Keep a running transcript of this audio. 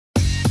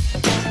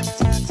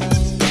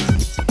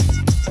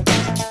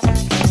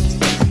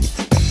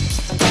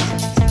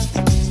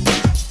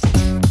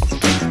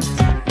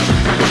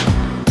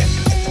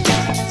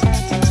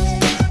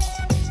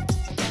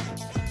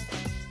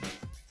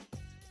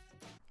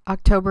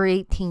October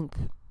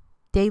 18th,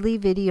 Daily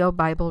Video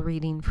Bible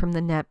Reading from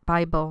the Net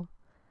Bible,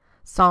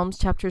 Psalms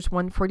chapters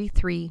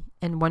 143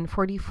 and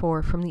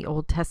 144 from the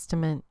Old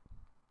Testament.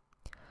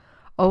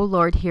 O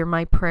Lord, hear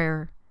my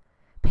prayer.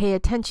 Pay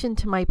attention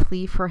to my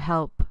plea for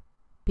help.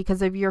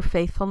 Because of your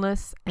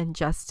faithfulness and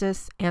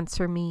justice,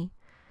 answer me.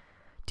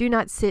 Do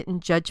not sit in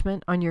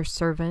judgment on your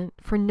servant,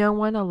 for no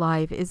one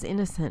alive is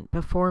innocent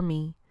before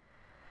me.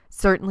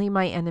 Certainly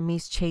my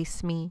enemies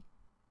chase me.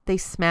 They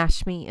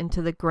smash me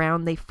into the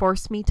ground. They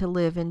force me to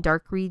live in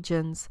dark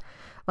regions,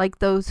 like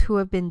those who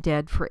have been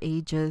dead for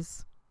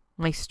ages.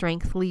 My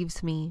strength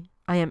leaves me.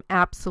 I am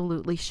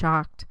absolutely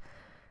shocked.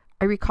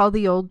 I recall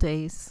the old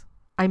days.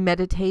 I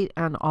meditate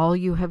on all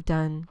you have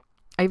done.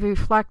 I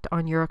reflect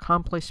on your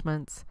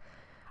accomplishments.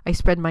 I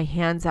spread my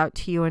hands out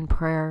to you in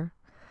prayer.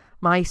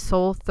 My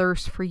soul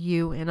thirsts for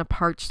you in a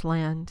parched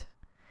land.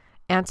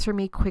 Answer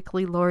me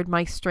quickly, Lord.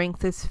 My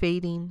strength is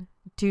fading.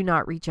 Do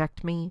not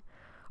reject me,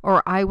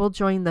 or I will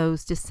join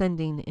those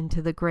descending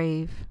into the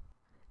grave.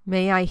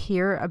 May I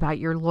hear about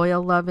your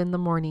loyal love in the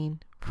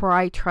morning, for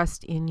I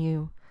trust in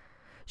you.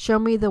 Show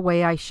me the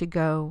way I should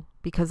go,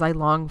 because I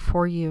long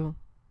for you.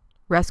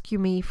 Rescue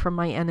me from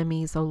my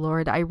enemies, O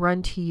Lord. I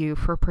run to you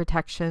for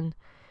protection.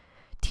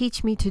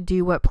 Teach me to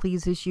do what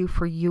pleases you,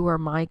 for you are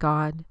my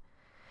God.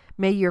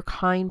 May your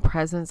kind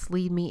presence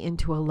lead me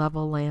into a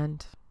level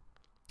land.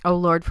 O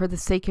Lord, for the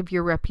sake of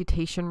your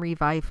reputation,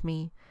 revive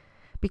me.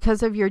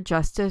 Because of your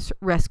justice,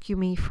 rescue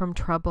me from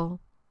trouble.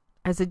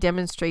 As a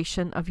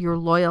demonstration of your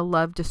loyal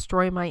love,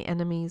 destroy my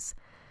enemies.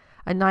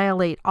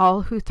 Annihilate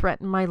all who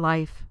threaten my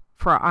life,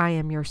 for I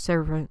am your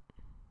servant.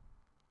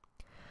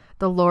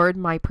 The Lord,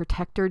 my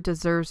protector,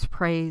 deserves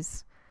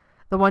praise.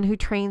 The one who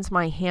trains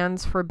my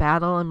hands for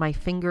battle and my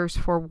fingers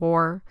for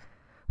war,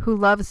 who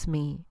loves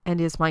me and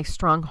is my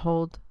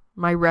stronghold,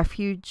 my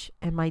refuge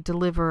and my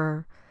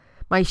deliverer,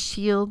 my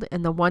shield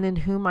and the one in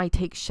whom I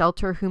take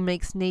shelter, who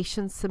makes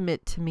nations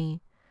submit to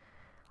me.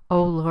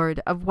 O Lord,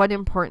 of what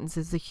importance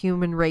is the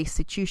human race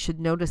that you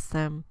should notice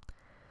them?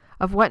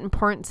 Of what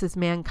importance is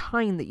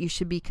mankind that you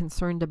should be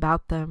concerned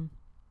about them?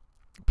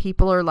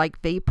 People are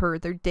like vapor,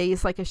 their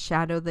days like a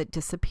shadow that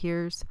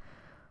disappears.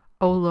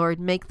 O Lord,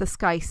 make the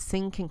sky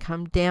sink and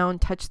come down,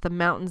 touch the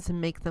mountains and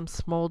make them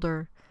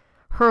smolder.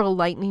 Hurl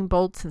lightning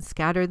bolts and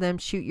scatter them,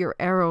 shoot your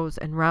arrows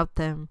and rout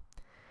them.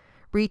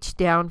 Reach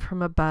down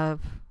from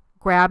above.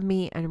 Grab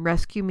me and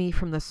rescue me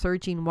from the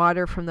surging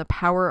water, from the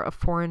power of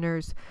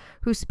foreigners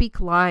who speak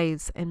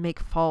lies and make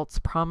false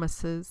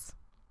promises.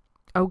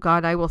 O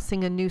God, I will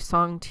sing a new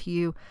song to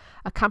you,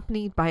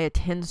 accompanied by a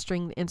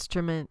 10-stringed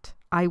instrument.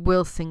 I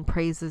will sing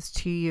praises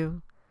to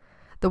you,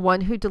 the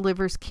one who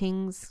delivers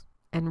kings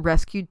and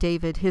rescued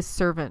David, his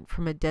servant,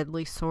 from a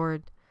deadly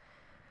sword.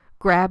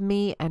 Grab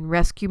me and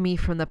rescue me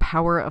from the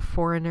power of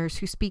foreigners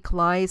who speak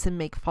lies and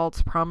make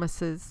false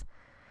promises.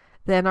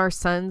 Then our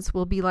sons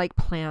will be like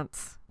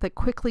plants that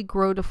quickly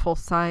grow to full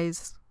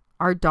size.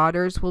 Our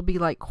daughters will be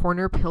like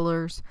corner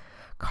pillars,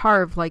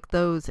 carved like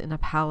those in a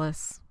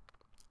palace.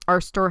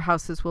 Our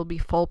storehouses will be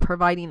full,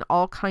 providing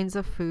all kinds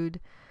of food.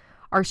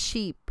 Our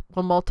sheep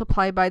will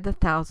multiply by the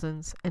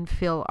thousands and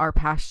fill our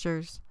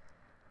pastures.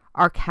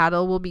 Our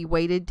cattle will be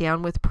weighted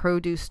down with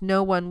produce.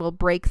 No one will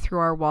break through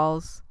our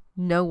walls.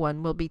 No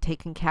one will be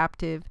taken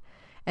captive,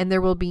 and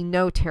there will be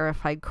no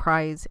terrified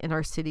cries in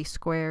our city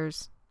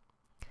squares.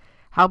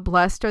 How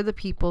blessed are the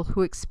people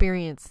who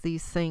experience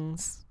these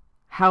things.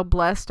 How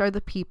blessed are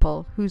the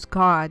people whose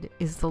God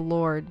is the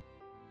Lord.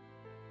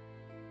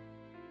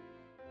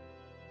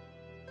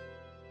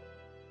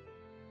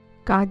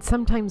 God,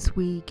 sometimes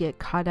we get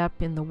caught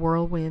up in the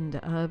whirlwind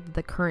of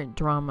the current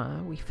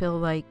drama. We feel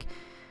like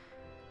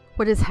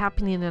what is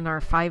happening in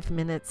our 5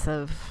 minutes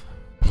of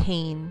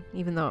pain,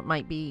 even though it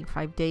might be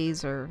 5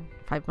 days or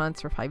 5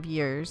 months or 5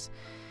 years,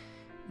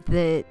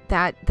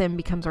 that then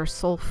becomes our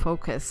sole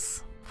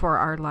focus for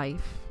our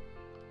life.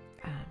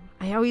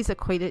 I always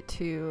equate it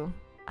to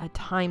a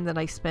time that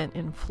I spent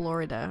in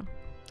Florida.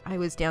 I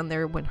was down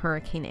there when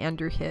Hurricane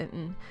Andrew hit,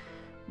 and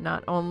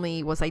not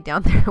only was I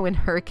down there when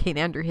Hurricane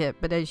Andrew hit,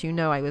 but as you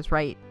know, I was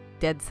right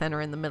dead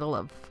center in the middle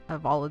of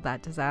all of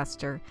that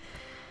disaster.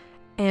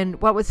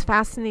 And what was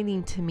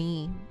fascinating to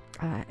me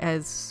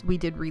as we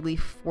did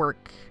relief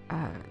work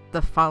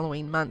the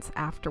following months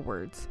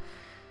afterwards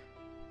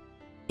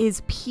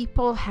is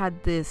people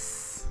had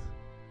this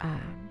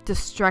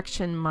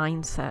destruction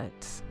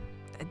mindset,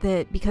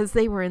 that because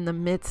they were in the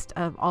midst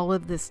of all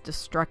of this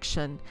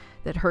destruction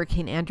that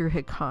Hurricane Andrew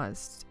had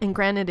caused, and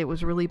granted it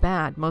was really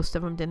bad, most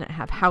of them didn't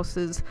have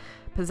houses,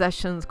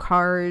 possessions,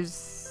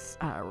 cars,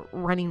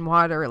 running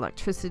water,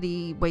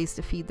 electricity, ways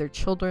to feed their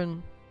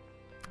children.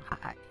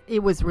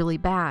 It was really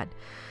bad.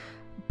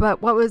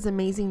 But what was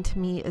amazing to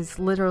me is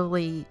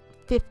literally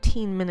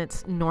 15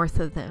 minutes north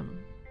of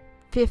them,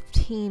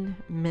 15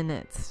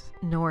 minutes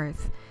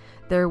north,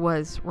 there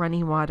was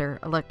running water,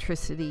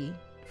 electricity,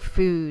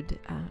 food,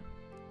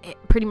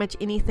 pretty much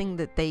anything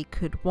that they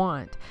could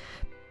want.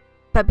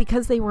 But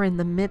because they were in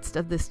the midst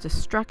of this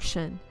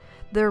destruction,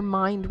 their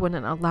mind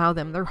wouldn't allow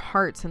them, their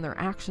hearts and their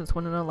actions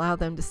wouldn't allow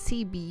them to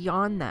see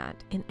beyond that.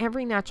 In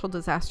every natural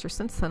disaster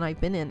since then I've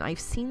been in, I've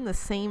seen the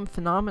same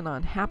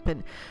phenomenon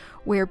happen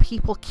where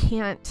people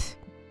can't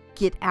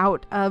get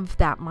out of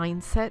that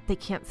mindset. They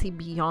can't see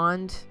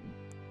beyond,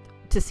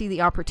 to see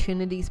the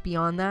opportunities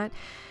beyond that.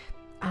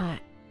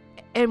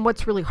 And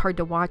what's really hard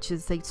to watch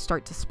is they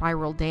start to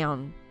spiral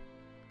down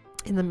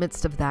in the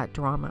midst of that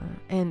drama.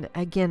 And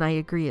again, I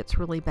agree, it's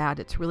really bad.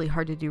 It's really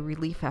hard to do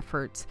relief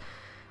efforts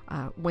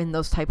when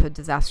those type of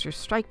disasters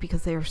strike,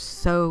 because they are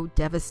so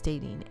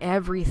devastating.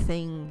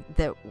 Everything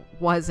that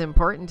was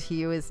important to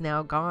you is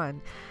now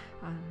gone.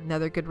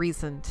 Another good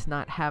reason to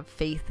not have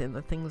faith in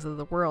the things of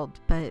the world.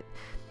 But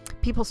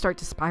people start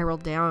to spiral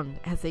down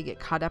as they get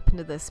caught up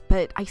into this.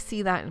 But I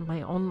see that in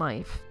my own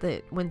life,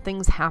 that when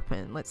things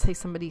happen, let's say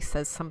somebody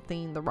says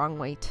something the wrong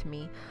way to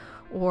me,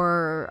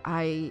 or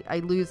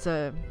I lose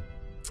a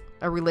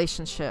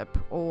relationship,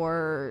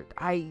 or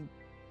I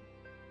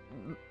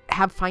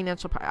have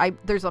financial,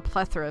 there's a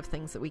plethora of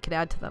things that we could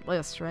add to that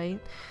list, right?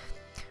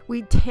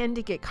 We tend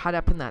to get caught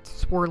up in that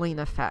swirling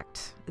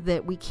effect,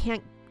 that we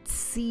can't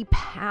see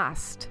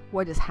past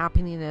what is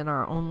happening in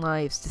our own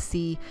lives to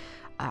see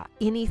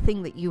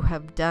anything that you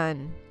have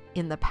done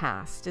in the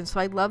past. And so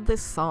I love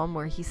this psalm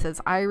where he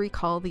says, I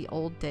recall the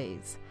old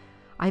days.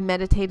 I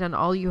meditate on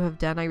all you have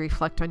done. I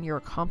reflect on your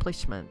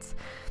accomplishments.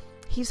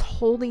 He's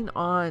holding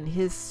on.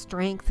 His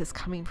strength is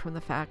coming from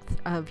the fact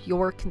of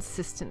your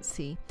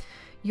consistency,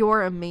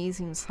 your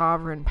amazing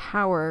sovereign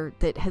power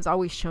that has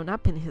always shown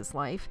up in his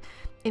life.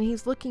 And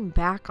he's looking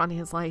back on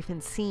his life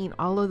and seeing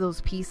all of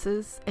those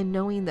pieces and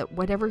knowing that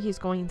whatever he's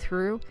going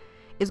through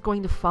is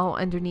going to fall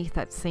underneath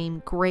that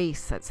same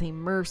grace, that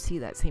same mercy,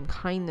 that same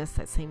kindness,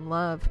 that same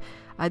love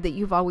that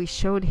you've always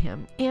showed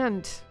him.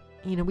 And,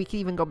 you know, we could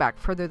even go back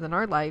further than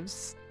our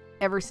lives.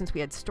 Ever since we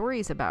had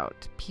stories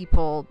about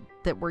people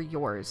that were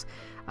yours,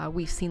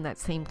 we've seen that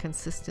same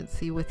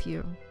consistency with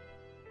you.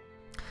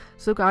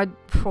 So God,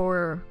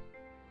 for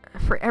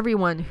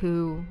everyone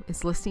who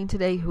is listening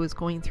today, who is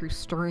going through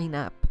stirring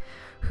up,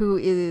 who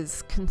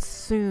is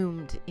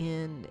consumed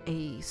in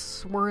a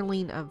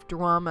swirling of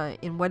drama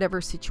in whatever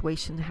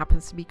situation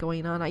happens to be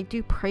going on, I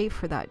do pray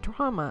for that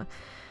drama.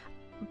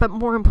 But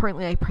more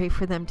importantly, I pray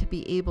for them to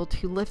be able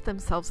to lift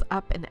themselves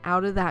up and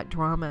out of that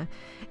drama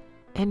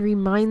and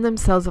remind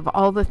themselves of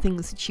all the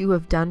things that you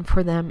have done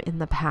for them in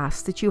the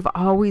past, that you've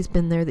always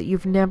been there, that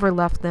you've never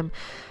left them,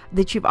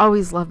 that you've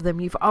always loved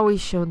them, you've always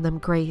shown them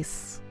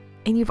grace.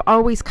 And you've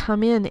always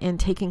come in and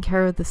taken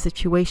care of the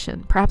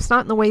situation. Perhaps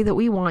not in the way that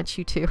we want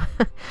you to,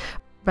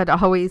 but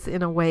always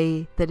in a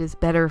way that is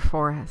better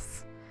for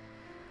us.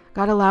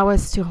 God, allow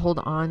us to hold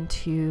on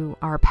to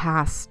our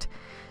past,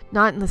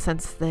 not in the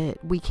sense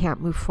that we can't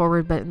move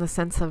forward, but in the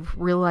sense of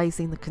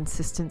realizing the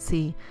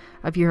consistency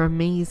of your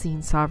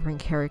amazing sovereign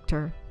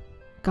character.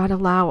 God,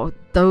 allow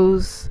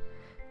those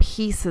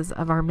pieces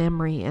of our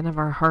memory and of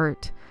our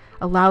heart,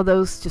 allow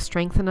those to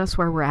strengthen us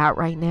where we're at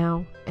right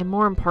now. And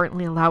more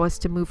importantly, allow us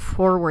to move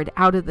forward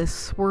out of this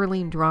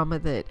swirling drama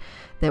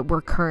that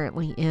we're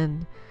currently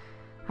in.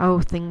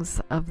 Oh,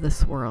 things of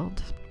this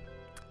world.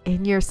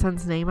 In your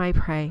Son's name I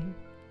pray.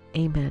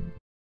 Amen.